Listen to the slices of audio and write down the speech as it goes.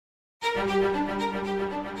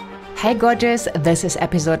Hey gorgeous, this is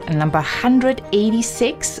episode number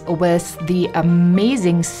 186 with the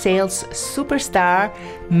amazing sales superstar,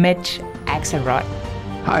 Mitch Axelrod.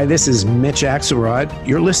 Hi, this is Mitch Axelrod.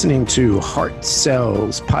 You're listening to Heart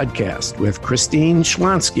Sells Podcast with Christine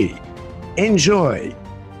Schlonsky. Enjoy.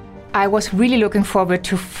 I was really looking forward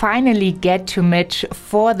to finally get to Mitch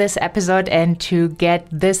for this episode and to get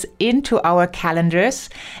this into our calendars.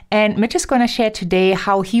 And Mitch is going to share today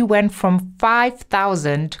how he went from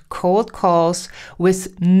 5,000 cold calls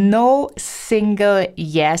with no single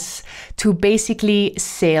yes to basically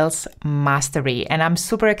sales mastery. And I'm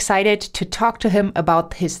super excited to talk to him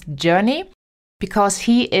about his journey, because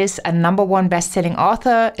he is a #1 best-selling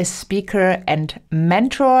author, a speaker and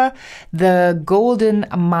mentor, the Golden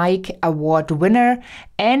Mike Award winner,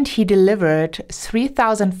 and he delivered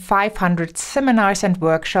 3,500 seminars and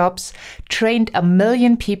workshops, trained 1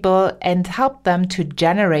 million people, and helped them to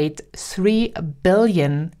generate $3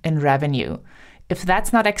 billion in revenue. If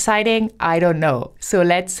that's not exciting, I don't know. So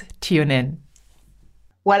let's tune in.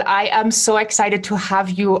 Well, I am so excited to have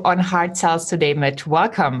you on Hard Sells today, Mitch.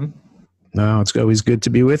 Welcome. No, it's always good to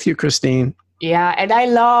be with you, Christine. Yeah, and I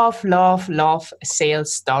love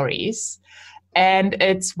sales stories. And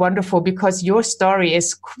it's wonderful because your story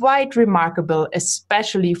is quite remarkable,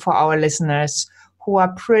 especially for our listeners who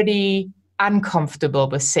are pretty uncomfortable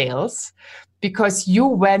with sales, because you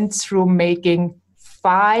went through making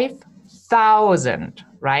 5,000,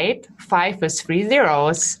 right? 5 with 3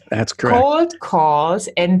 zeros. That's correct. Cold calls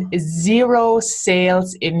and 0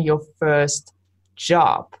 sales in your first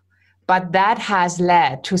job. But that has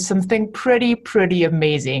led to something pretty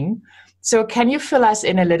amazing. So can you fill us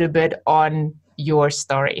in a little bit on your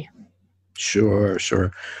story? Sure.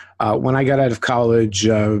 When I got out of college,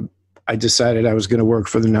 I decided I was going to work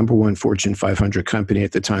for the #1 Fortune 500 company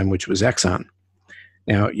at the time, which was Exxon.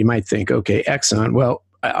 Now, you might think, okay, Exxon, well,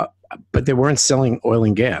 but they weren't selling oil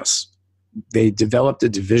and gas. They developed a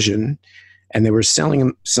division, and they were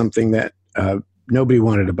selling something that nobody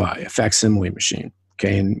wanted to buy, a facsimile machine.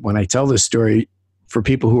 Okay, and when I tell this story, for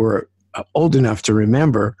people who are old enough to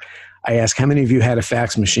remember, I ask, how many of you had a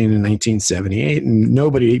fax machine in 1978? And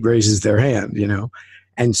nobody raises their hand, you know.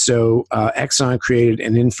 And so Exxon created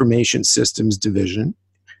an information systems division.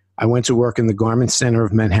 I went to work in the Garment Center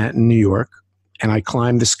of Manhattan, New York, and I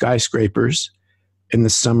climbed the skyscrapers in the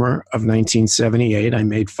summer of 1978. I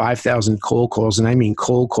made 5,000 cold calls, and I mean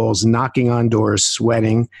cold calls, knocking on doors,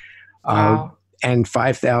 sweating. Wow. And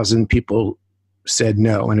 5,000 people said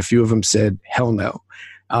no, and a few of them said hell no.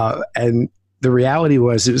 And the reality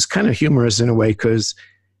was, it was kind of humorous in a way, because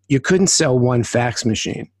you couldn't sell one fax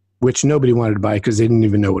machine, which nobody wanted to buy because they didn't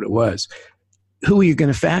even know what it was. Who are you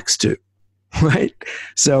going to fax to, right?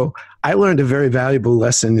 So I learned a very valuable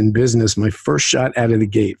lesson in business my first shot out of the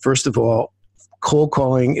gate. First of all, cold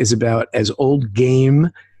calling is about as old game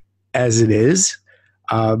as it is.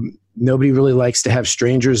 Nobody really likes to have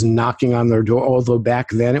strangers knocking on their door, although back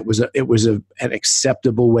then it was an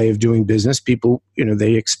acceptable way of doing business. People,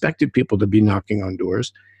 they expected people to be knocking on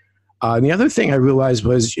doors. And the other thing I realized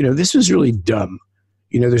was, this was really dumb.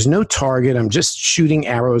 There's no target. I'm just shooting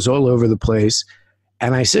arrows all over the place.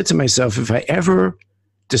 And I said to myself, if I ever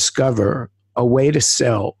discover a way to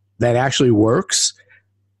sell that actually works,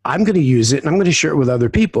 I'm going to use it and I'm going to share it with other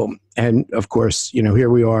people. And of course, here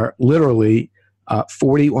we are, literally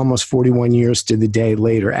almost 41 years to the day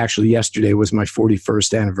later. Actually, yesterday was my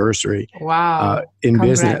 41st anniversary. Wow. In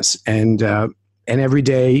Congrats. business. And every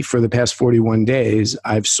day for the past 41 days,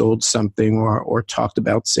 I've sold something or talked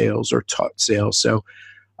about sales or taught sales. So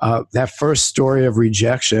that first story of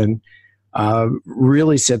rejection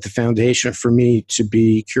really set the foundation for me to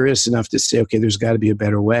be curious enough to say, okay, there's got to be a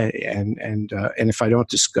better way. And if I don't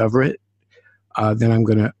discover it, then I'm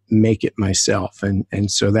going to make it myself. And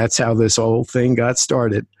so that's how this whole thing got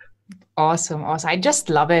started. Awesome. I just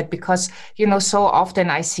love it because, so often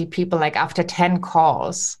I see people like after 10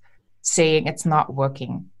 calls saying it's not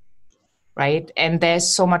working, right? And there's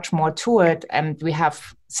so much more to it. And we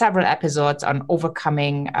have several episodes on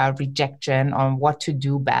overcoming rejection, on what to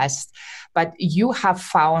do best. But you have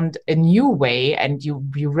found a new way, and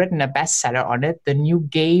you've written a bestseller on it, The New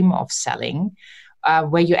Game of Selling,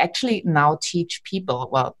 where you actually now teach people,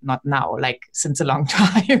 well, not now, like since a long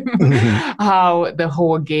time, how the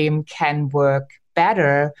whole game can work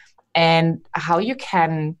better and how you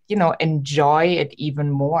can, enjoy it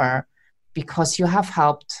even more, because you have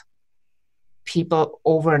helped people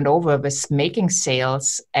over and over with making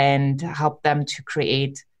sales and help them to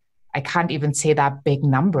create, I can't even say that big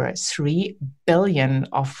number, $3 billion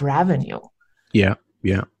of revenue. Yeah.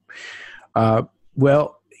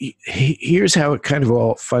 Well, here's how it kind of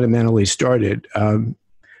all fundamentally started.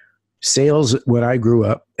 Sales, when I grew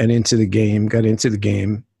up and got into the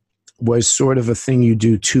game, was sort of a thing you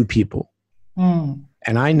do to people. Mm.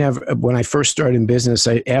 And when I first started in business,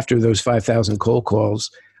 after those 5,000 cold calls,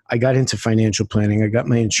 I got into financial planning. I got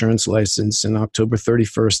my insurance license in October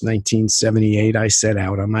 31st, 1978. I set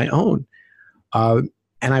out on my own.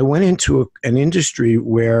 And I went into an industry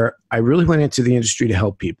where I really went into the industry to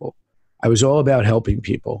help people. I was all about helping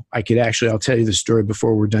people. I'll tell you the story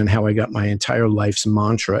before we're done, how I got my entire life's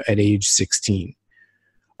mantra at age 16.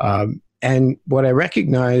 And what I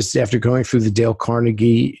recognized after going through the Dale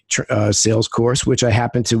Carnegie sales course, which I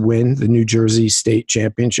happened to win the New Jersey State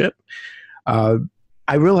Championship,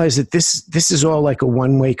 I realized that this is all like a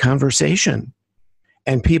one-way conversation.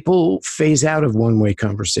 And people phase out of one-way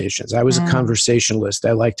conversations. I was a conversationalist.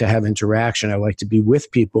 I like to have interaction. I like to be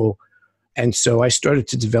with people. And so I started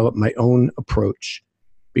to develop my own approach,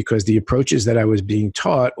 because the approaches that I was being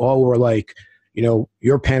taught all were like,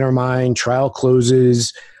 your pen or mine, trial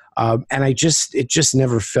closes. And it just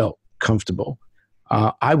never felt comfortable.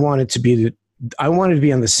 I wanted to be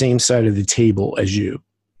on the same side of the table as you.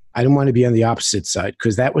 I didn't want to be on the opposite side,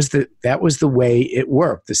 because that was the way it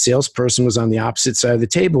worked. The salesperson was on the opposite side of the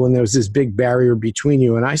table, and there was this big barrier between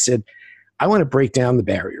you. And I said, I want to break down the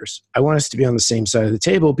barriers. I want us to be on the same side of the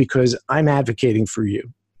table because I'm advocating for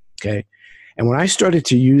you. Okay. And when I started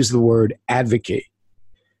to use the word advocate,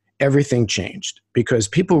 everything changed, because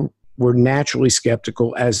people were naturally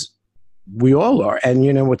skeptical, as we all are.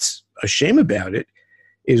 And what's a shame about it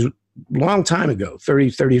is, long time ago, 30,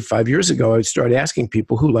 35 years ago, I would start asking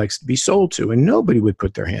people who likes to be sold to, and nobody would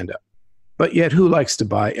put their hand up. But yet, who likes to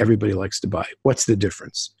buy? Everybody likes to buy. What's the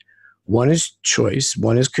difference? One is choice,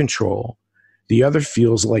 one is control. The other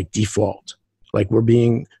feels like default, like we're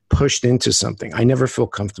being pushed into something. I never feel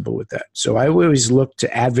comfortable with that. So I always look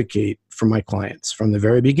to advocate for my clients from the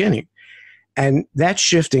very beginning. And that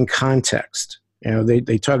shift in context,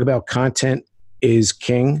 they talk about content is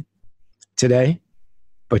king today.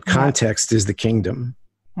 But context is the kingdom.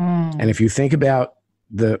 And if you think about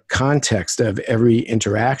the context of every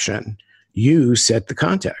interaction, you set the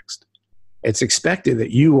context. It's expected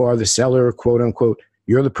that you are the seller, quote unquote,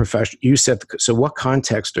 you're the professional, so what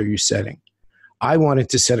context are you setting? I wanted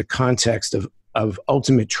to set a context of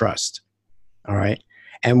ultimate trust. All right.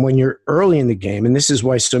 And when you're early in the game, and this is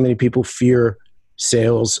why so many people fear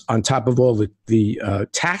sales, on top of all the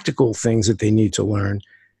tactical things that they need to learn,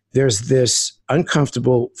 there's this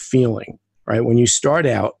uncomfortable feeling, right? When you start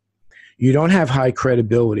out, you don't have high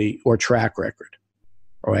credibility or track record,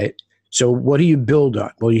 right? So what do you build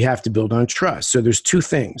on? Well, you have to build on trust. So there's two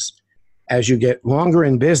things. As you get longer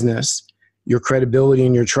in business, your credibility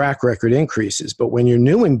and your track record increases. But when you're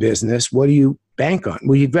new in business, what do you bank on?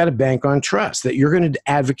 Well, you've got to bank on trust, that you're going to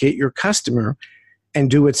advocate your customer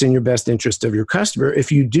and do what's in your best interest of your customer.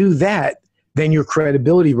 If you do that, then your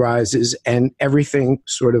credibility rises and everything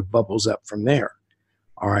sort of bubbles up from there.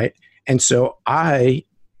 All right. And so I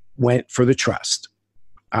went for the trust.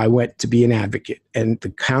 I went to be an advocate, and the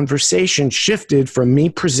conversation shifted from me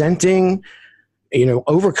presenting,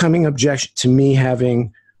 overcoming objection, to me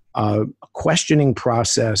having a questioning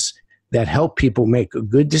process that helped people make a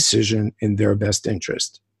good decision in their best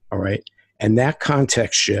interest. All right. And that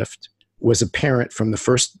context shift was apparent from the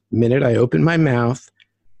first minute I opened my mouth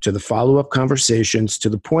to the follow-up conversations, to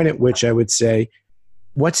the point at which I would say,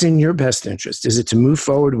 what's in your best interest? Is it to move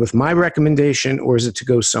forward with my recommendation, or is it to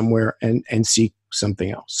go somewhere and seek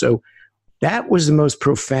something else? So that was the most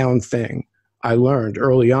profound thing I learned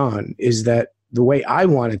early on, is that the way I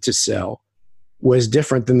wanted to sell was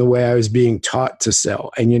different than the way I was being taught to sell.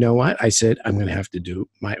 And you know what? I said, I'm going to have to do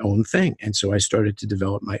my own thing. And so I started to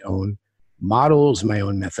develop my own models, my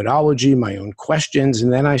own methodology, my own questions.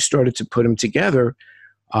 And then I started to put them together.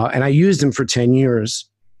 And I used them for 10 years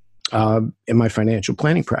in my financial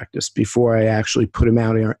planning practice before I actually put them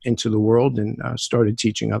out into the world and started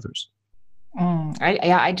teaching others.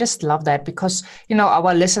 I just love that, because,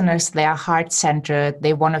 our listeners, they are heart-centered.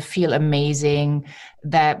 They want to feel amazing,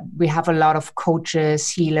 that we have a lot of coaches,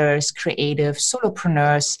 healers, creatives,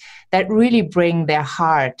 solopreneurs that really bring their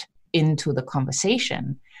heart into the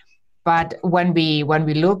conversation. But when we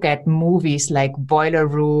look at movies like Boiler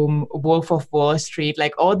Room, Wolf of Wall Street,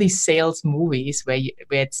 like all these sales movies where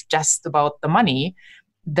it's just about the money,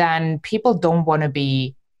 then people don't want to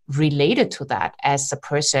be related to that as a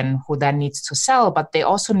person who then needs to sell, but they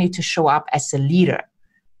also need to show up as a leader,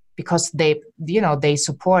 because they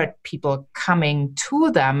support people coming to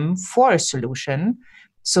them for a solution.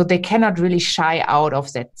 So they cannot really shy out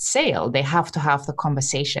of that sale. They have to have the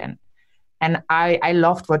conversation. And I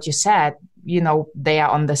loved what you said. they are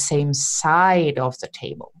on the same side of the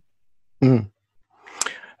table? Mm.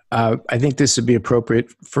 I think this would be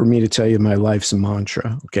appropriate for me to tell you my life's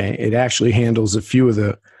mantra. Okay. It actually handles a few of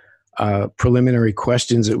the preliminary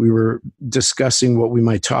questions that we were discussing what we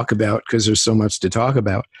might talk about, because there's so much to talk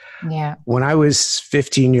about. Yeah. When I was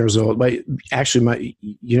 15 years old,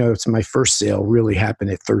 it's my first sale really happened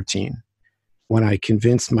at 13, when I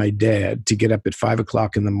convinced my dad to get up at 5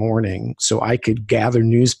 o'clock in the morning so I could gather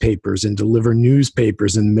newspapers and deliver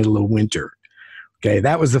newspapers in the middle of winter. Okay,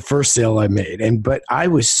 that was the first sale I made. But I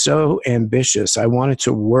was so ambitious. I wanted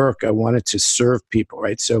to work. I wanted to serve people,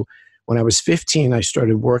 right? So when I was 15, I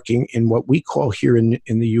started working in what we call here in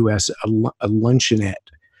the U.S. a luncheonette.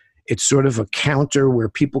 It's sort of a counter where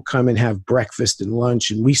people come and have breakfast and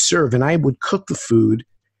lunch, and we serve. And I would cook the food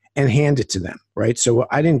and hand it to them, right? So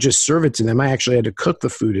I didn't just serve it to them. I actually had to cook the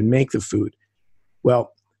food and make the food.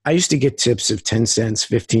 Well, I used to get tips of 10 cents,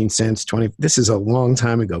 15 cents, 20. This is a long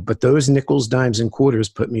time ago, but those nickels, dimes, and quarters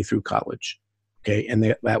put me through college. Okay. And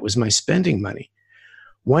that was my spending money.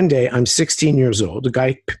 One day I'm 16 years old. A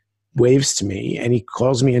guy waves to me and he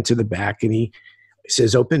calls me into the back and he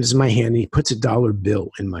says, opens my hand and he puts a dollar bill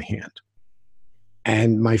in my hand.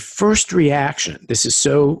 And my first reaction, this is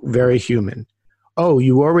so very human. Oh,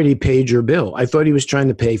 you already paid your bill. I thought he was trying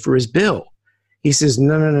to pay for his bill. He says,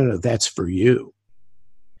 no, that's for you.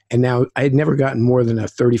 And now I had never gotten more than a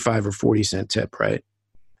 35 or 40 cent tip, right?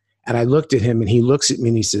 And I looked at him and he looks at me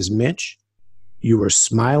and he says, Mitch, you were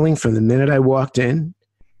smiling from the minute I walked in.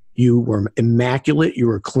 You were immaculate. You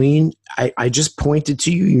were clean. I just pointed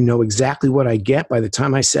to you. You know exactly what I get. By the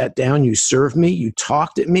time I sat down, you served me. You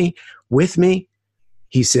talked at me, with me.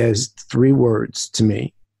 He says 3 words to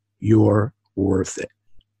me: you're worth it.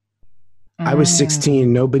 I was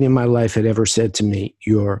 16. Nobody in my life had ever said to me,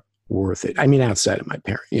 you're worth it. I mean, outside of my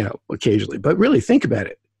parent, occasionally. But really think about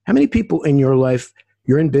it. How many people in your life,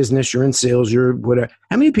 you're in business, you're in sales, you're whatever,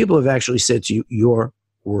 how many people have actually said to you, you're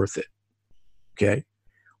worth it? Okay.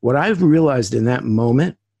 What I've realized in that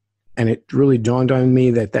moment, and it really dawned on me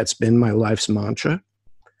that that's been my life's mantra,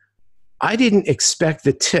 I didn't expect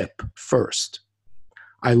the tip first.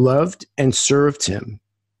 I loved and served him,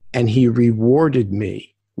 and he rewarded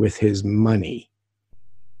me with his money.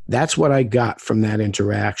 That's what I got from that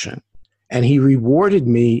interaction. And he rewarded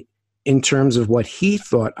me in terms of what he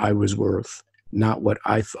thought I was worth, not what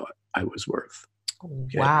I thought I was worth.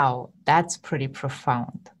 Okay? Wow, that's pretty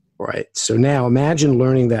profound. Right. So now imagine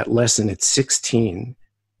learning that lesson at 16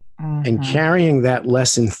 and carrying that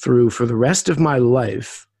lesson through for the rest of my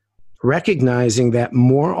life, recognizing that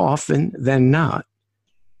more often than not,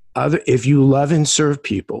 if you love and serve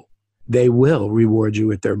people, they will reward you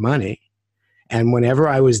with their money. And whenever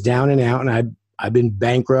I was down and out, and I've been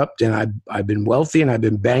bankrupt, and I've been wealthy, and I've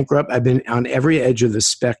been bankrupt, I've been on every edge of the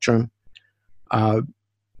spectrum.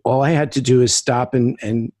 All I had to do is stop,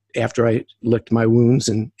 and after I licked my wounds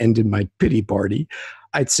and ended my pity party,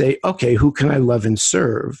 I'd say, okay, who can I love and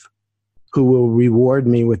serve who will reward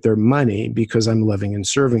me with their money because I'm loving and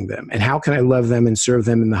serving them? And how can I love them and serve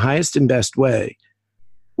them in the highest and best way,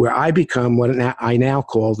 where I become what I now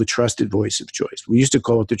call the trusted voice of choice? We used to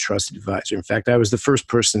call it the trusted advisor. In fact, I was the first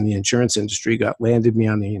person in the insurance industry, landed me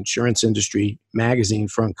on the Insurance Industry magazine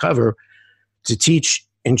front cover to teach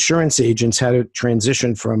insurance agents how to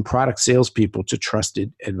transition from product salespeople to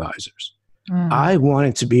trusted advisors. I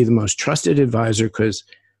wanted to be the most trusted advisor because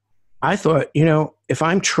I thought, if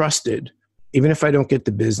I'm trusted, even if I don't get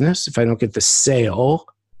the business, if I don't get the sale,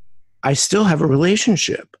 I still have a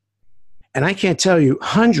relationship. And I can't tell you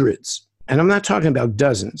hundreds, and I'm not talking about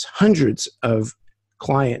dozens, hundreds of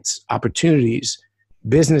clients, opportunities,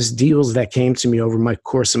 business deals that came to me over my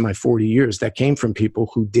course of my 40 years that came from people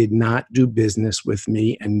who did not do business with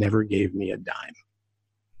me and never gave me a dime.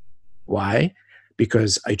 Why?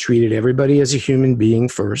 Because I treated everybody as a human being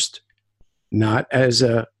first, not as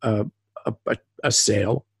a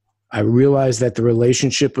sale. I realized that the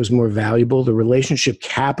relationship was more valuable. The relationship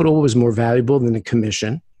capital was more valuable than the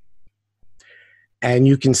commission. And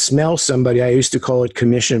you can smell somebody, I used to call it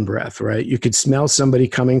commission breath, right? You could smell somebody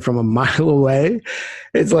coming from a mile away.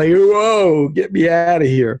 It's like, whoa, get me out of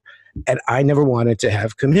here. And I never wanted to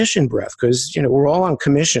have commission breath because, we're all on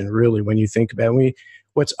commission, really, when you think about it.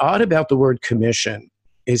 What's odd about the word commission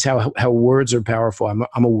is how words are powerful. I'm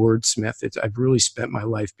a wordsmith. I've really spent my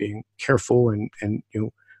life being careful and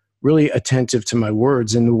really attentive to my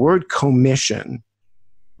words. And the word commission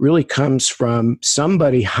really comes from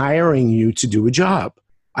somebody hiring you to do a job.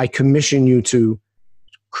 I commission you to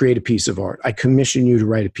create a piece of art. I commission you to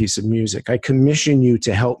write a piece of music. I commission you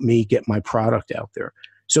to help me get my product out there.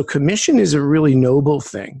 So commission is a really noble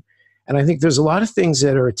thing. And I think there's a lot of things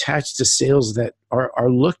that are attached to sales that are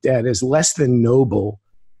looked at as less than noble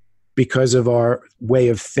because of our way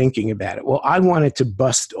of thinking about it. Well, I wanted to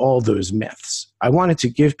bust all those myths. I wanted to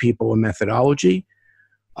give people a methodology,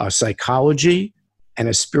 a psychology, and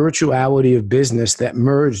a spirituality of business that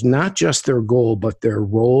merged not just their goal, but their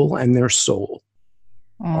role and their soul.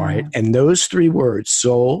 All right. And those three words,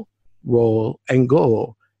 soul, role, and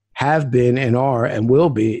goal, have been and are and will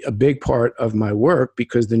be a big part of my work,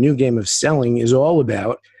 because the new game of selling is all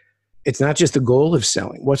about, it's not just the goal of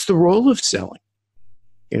selling. What's the role of selling?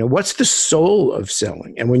 What's the soul of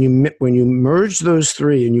selling? And when you merge those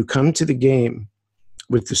three and you come to the game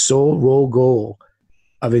with the soul, role, goal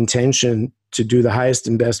of intention to do the highest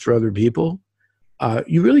and best for other people,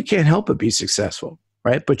 you really can't help but be successful,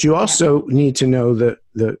 right? But you also need to know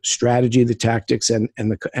the strategy, the tactics, and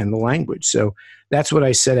the language. So that's what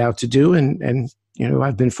I set out to do, and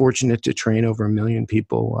I've been fortunate to train over 1 million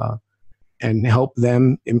people and help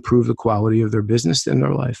them improve the quality of their business and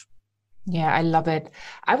their life. Yeah, I love it.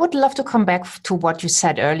 I would love to come back to what you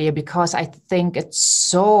said earlier, because I think it's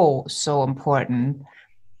so, so important.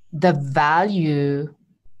 The value,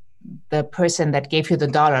 the person that gave you the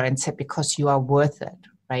dollar and said, because you are worth it,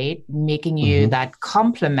 right? Making you that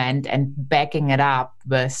compliment and backing it up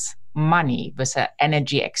with money, with an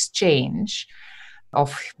energy exchange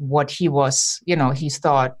of what he was, he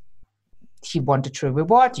thought he wanted to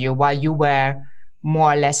reward you, while you were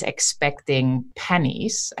more or less expecting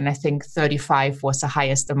pennies. And I think 35 was the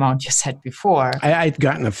highest amount you said before. I'd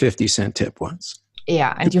gotten a 50-cent tip once.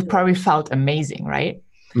 Yeah. And you probably felt amazing, right?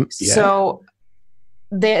 Yeah. So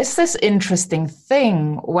there's this interesting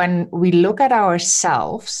thing when we look at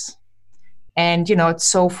ourselves, and, it's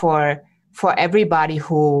so for everybody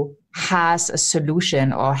who has a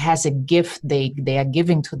solution or has a gift they are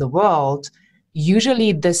giving to the world,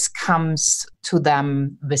 usually this comes to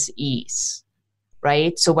them with ease.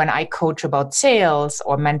 Right? So when I coach about sales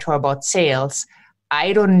or mentor about sales,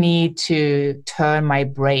 I don't need to turn my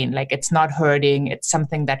brain. Like, it's not hurting. It's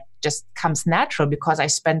something that just comes natural, because I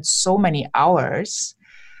spent so many hours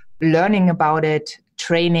learning about it,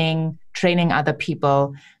 training other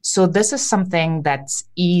people. So this is something that's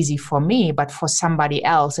easy for me, but for somebody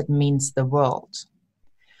else, it means the world.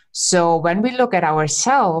 So when we look at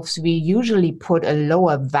ourselves, we usually put a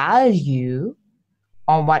lower value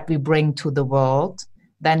on what we bring to the world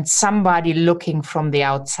than somebody looking from the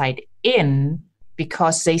outside in,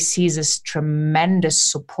 because they see this tremendous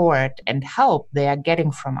support and help they are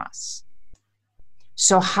getting from us.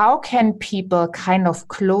 So how can people kind of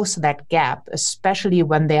close that gap, especially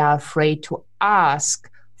when they are afraid to ask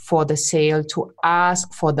for the sale, to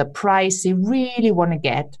ask for the price they really want to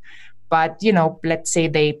get? But, let's say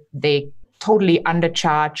they totally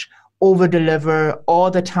undercharge, over-deliver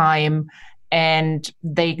all the time, and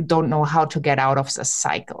they don't know how to get out of the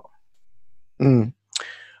cycle.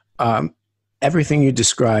 Everything you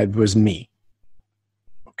described was me.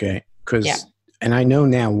 Okay. And I know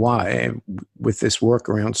now why, with this work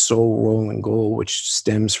around soul, role, and goal, which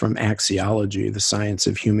stems from axiology, the science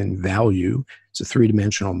of human value. It's a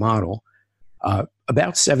 3-dimensional model.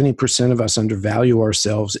 About 70% of us undervalue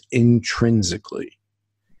ourselves intrinsically.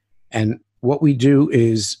 And what we do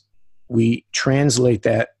is we translate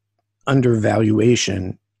that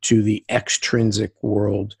undervaluation to the extrinsic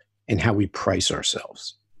world and how we price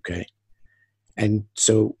ourselves. Okay. And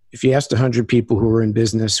so if you asked 100 people who were in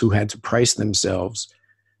business who had to price themselves,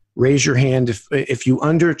 raise your hand. If you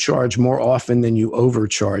undercharge more often than you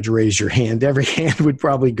overcharge, raise your hand. Every hand would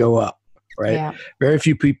probably go up, right? Yeah. Very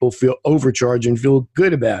few people feel overcharged and feel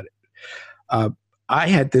good about it. I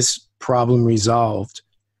had this problem resolved,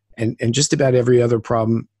 and just about every other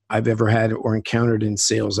problem I've ever had or encountered in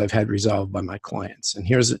sales, I've had resolved by my clients. And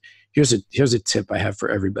here's a tip I have for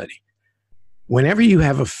everybody. Whenever you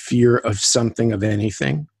have a fear of something, of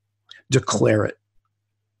anything, declare it.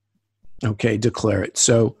 Okay, declare it.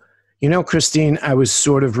 So, Christine, I was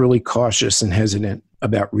sort of really cautious and hesitant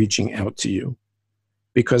about reaching out to you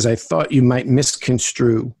because I thought you might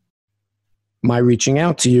misconstrue my reaching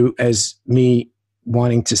out to you as me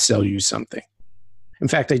wanting to sell you something. In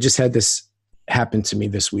fact, I just had this happen to me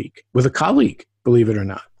this week with a colleague, believe it or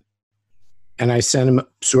not. And I sent him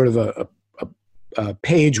sort of a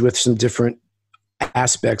page with some different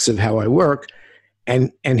aspects of how I work.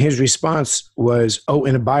 And his response was, oh,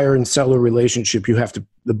 in a buyer and seller relationship,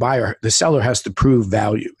 the seller has to prove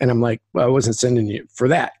value. And I'm like, well, I wasn't sending you for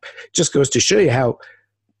that. It just goes to show you how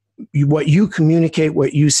what you communicate,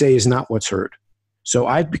 what you say is not what's heard. So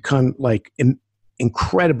I've become like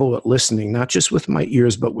incredible at listening, not just with my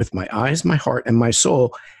ears, but with my eyes, my heart, and my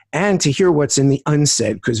soul, and to hear what's in the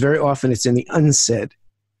unsaid, because very often it's in the unsaid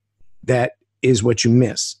that is what you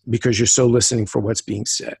miss because you're so listening for what's being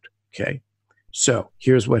said. Okay. So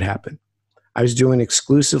here's what happened. I was doing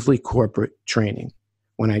exclusively corporate training.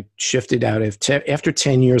 When I shifted out after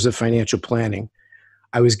 10 years of financial planning,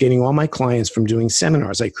 I was getting all my clients from doing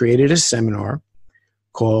seminars. I created a seminar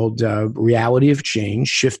called Reality of Change,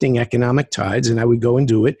 Shifting Economic Tides, and I would go and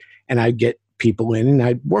do it, and I'd get people in and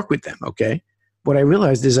I'd work with them, okay? What I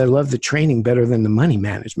realized is I loved the training better than the money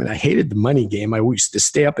management. I hated the money game. I used to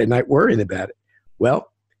stay up at night worrying about it.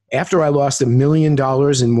 Well, after I lost $1 million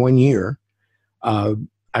in 1 year,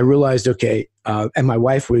 I realized, okay, and my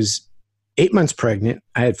wife was 8 months pregnant.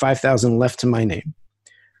 I had $5,000 left to my name.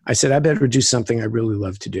 I said, I better do something I really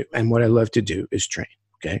love to do. And what I love to do is train,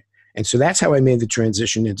 okay? And so that's how I made the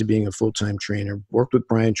transition into being a full-time trainer. Worked with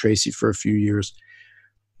Brian Tracy for a few years.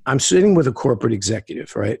 I'm sitting with a corporate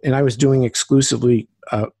executive, right? And I was doing exclusively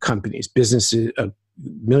companies, businesses, $1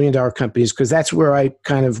 million companies, because that's where I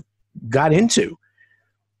kind of got into.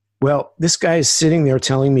 Well, this guy is sitting there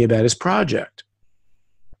telling me about his project.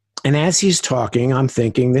 And as he's talking, I'm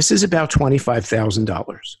thinking, this is about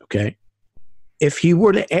 $25,000, okay? If he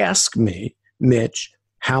were to ask me, Mitch,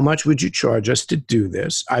 how much would you charge us to do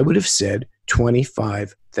this? I would have said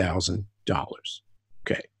 $25,000.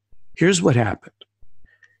 Okay, here's what happened.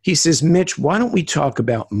 He says, Mitch, why don't we talk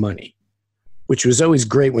about money? Which was always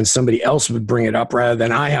great when somebody else would bring it up rather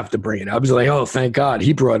than I have to bring it up. I was like, oh, thank God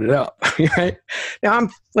he brought it up. Right? Now, I'm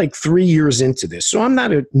like 3 years into this, so I'm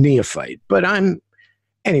not a neophyte, but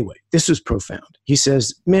anyway, this was profound. He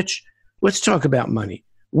says, Mitch, let's talk about money.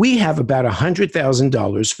 We have about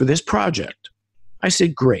 $100,000 for this project. I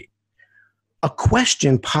said, great. A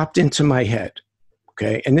question popped into my head,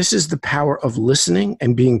 okay? And this is the power of listening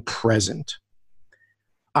and being present.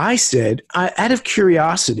 I said, out of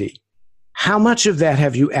curiosity, how much of that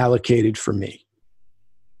have you allocated for me?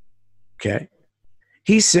 Okay.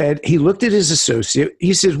 He said, he looked at his associate.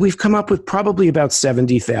 He says, we've come up with probably about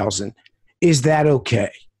 70,000. Is that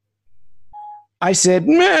okay? I said,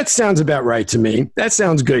 that sounds about right to me. That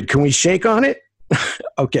sounds good. Can we shake on it?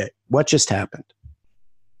 Okay. What just happened?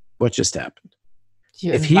 What just happened?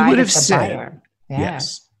 If he would have said,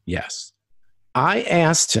 yes. I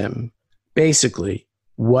asked him basically,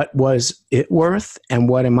 what was it worth and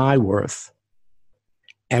what am I worth?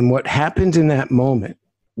 And what happened in that moment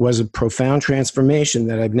was a profound transformation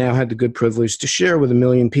that I've now had the good privilege to share with 1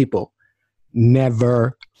 million people.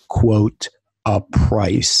 Never quote a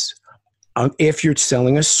price. If you're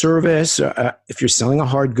selling a service, if you're selling a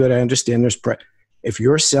hard good, I understand there's price. If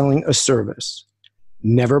you're selling a service,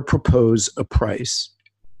 never propose a price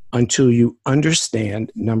until you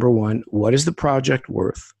understand, number one, what is the project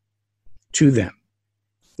worth to them?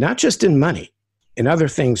 Not just in money, in other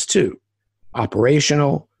things too,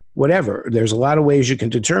 operational, whatever. There's a lot of ways you can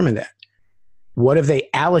determine that. What have they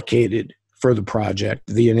allocated for the project,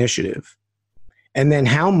 the initiative? And then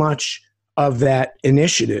how much of that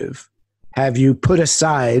initiative have you put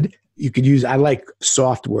aside? You could use, I like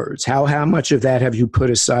soft words. How much of that have you put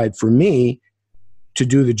aside for me to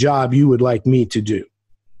do the job you would like me to do?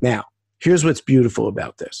 Now, here's what's beautiful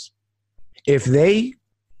about this. If they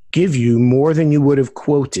give you more than you would have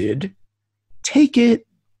quoted, take it.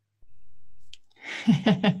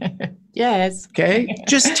 Yes. Okay?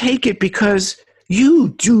 Just take it because you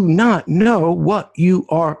do not know what you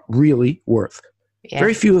are really worth. Yeah.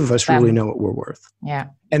 Very few of us really know what we're worth. Yeah.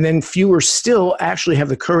 And then fewer still actually have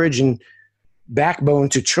the courage and backbone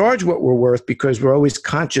to charge what we're worth because we're always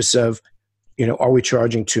conscious of, are we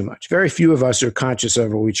charging too much? Very few of us are conscious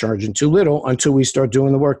of, are we charging too little until we start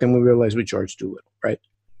doing the work, then we realize we charge too little, right?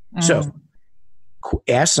 So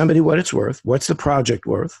ask somebody what it's worth. What's the project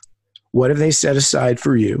worth? What have they set aside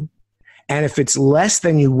for you? And if it's less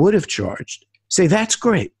than you would have charged, say, that's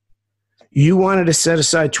great. You wanted to set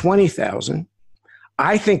aside 20,000.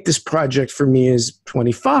 I think this project for me is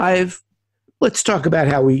 25. Let's talk about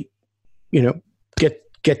how we,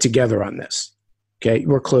 get together on this. Okay,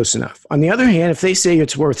 we're close enough. On the other hand, if they say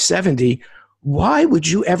it's worth 70, why would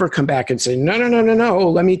you ever come back and say, no,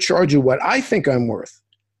 let me charge you what I think I'm worth?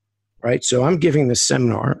 Right? So I'm giving this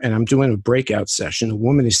seminar and I'm doing a breakout session. A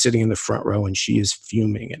woman is sitting in the front row and she is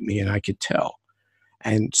fuming at me and I could tell.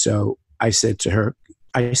 And so I said to her,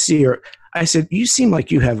 I see her, I said, you seem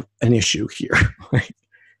like you have an issue here.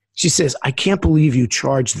 She says, I can't believe you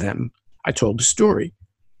charge them. I told the story.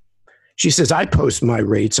 She says, I post my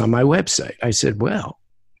rates on my website. I said, well,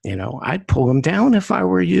 I'd pull them down if I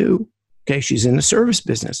were you. Okay, she's in the service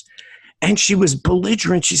business. And she was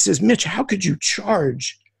belligerent. She says, Mitch, how could you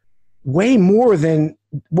charge way more than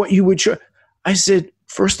what you would charge? I said,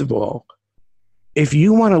 first of all, if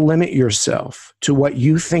you want to limit yourself to what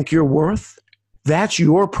you think you're worth, That's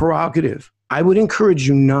your prerogative. I would encourage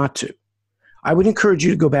you not to. I would encourage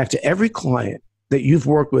you to go back to every client that you've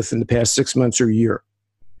worked with in the past 6 months or a year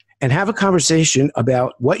and have a conversation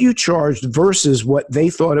about what you charged versus what they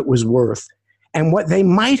thought it was worth and what they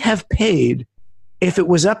might have paid if it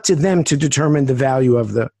was up to them to determine the value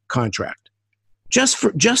of the contract.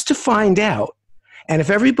 Just to find out. And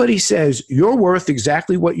if everybody says you're worth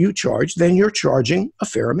exactly what you charge, then you're charging a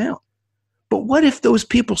fair amount. But what if those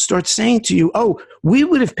people start saying to you, oh, we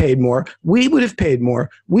would have paid more, we would have paid more,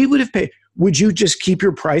 we would have paid. Would you just keep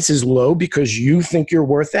your prices low because you think you're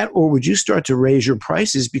worth that? Or would you start to raise your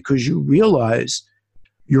prices because you realize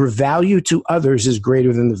your value to others is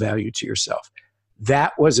greater than the value to yourself?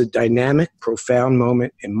 That was a dynamic, profound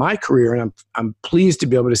moment in my career. And I'm pleased to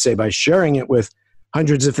be able to say by sharing it with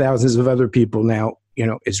hundreds of thousands of other people now,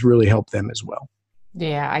 it's really helped them as well.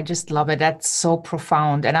 Yeah, I just love it. That's so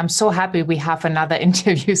profound. And I'm so happy we have another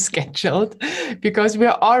interview scheduled because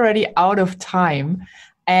we're already out of time.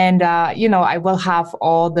 And, I will have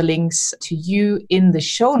all the links to you in the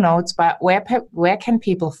show notes, but where can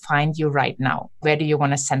people find you right now? Where do you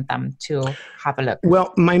want to send them to have a look?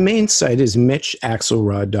 Well, my main site is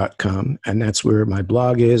mitchaxelrod.com, and that's where my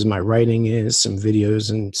blog is, my writing is, some videos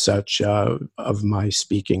and such of my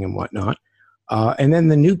speaking and whatnot. And then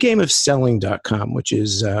the newgameofselling.com, which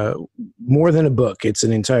is more than a book. It's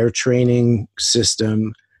an entire training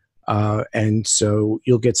system. And so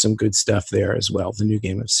you'll get some good stuff there as well, the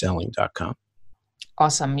newgameofselling.com.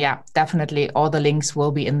 Awesome. Yeah, definitely. All the links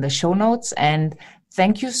will be in the show notes. And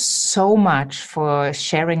thank you so much for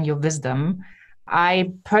sharing your wisdom.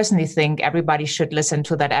 I personally think everybody should listen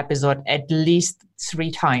to that episode at least 3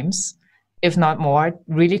 times, if not more.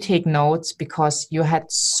 Really take notes because you had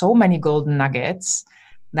so many golden nuggets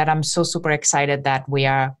that I'm so super excited that we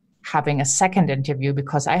are having a second interview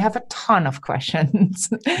because I have a ton of questions.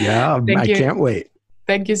 Yeah, I can't wait.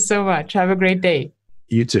 Thank you so much. Have a great day.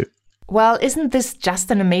 You too. Well, isn't this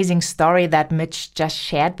just an amazing story that Mitch just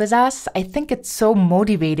shared with us? I think it's so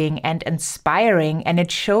motivating and inspiring, and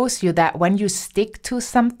it shows you that when you stick to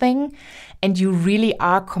something and you really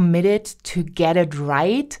are committed to get it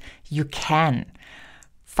right, you can.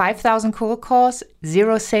 5,000 cold calls,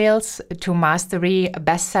 0 sales to mastery, a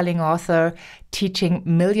best-selling author, teaching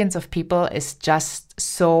millions of people is just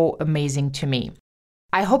so amazing to me.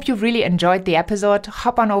 I hope you really enjoyed the episode.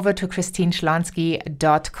 Hop on over to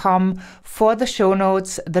christineschlonski.com for the show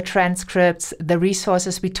notes, the transcripts, the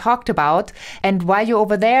resources we talked about. And while you're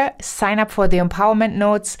over there, sign up for the empowerment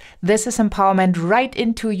notes. This is empowerment right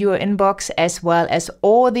into your inbox, as well as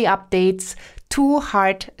all the updates to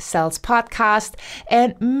Heart Sells Podcast.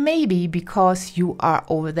 And maybe because you are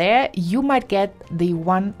over there, you might get the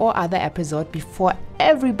one or other episode before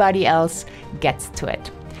everybody else gets to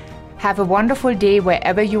it. Have a wonderful day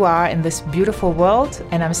wherever you are in this beautiful world,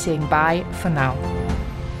 and I'm saying bye for now.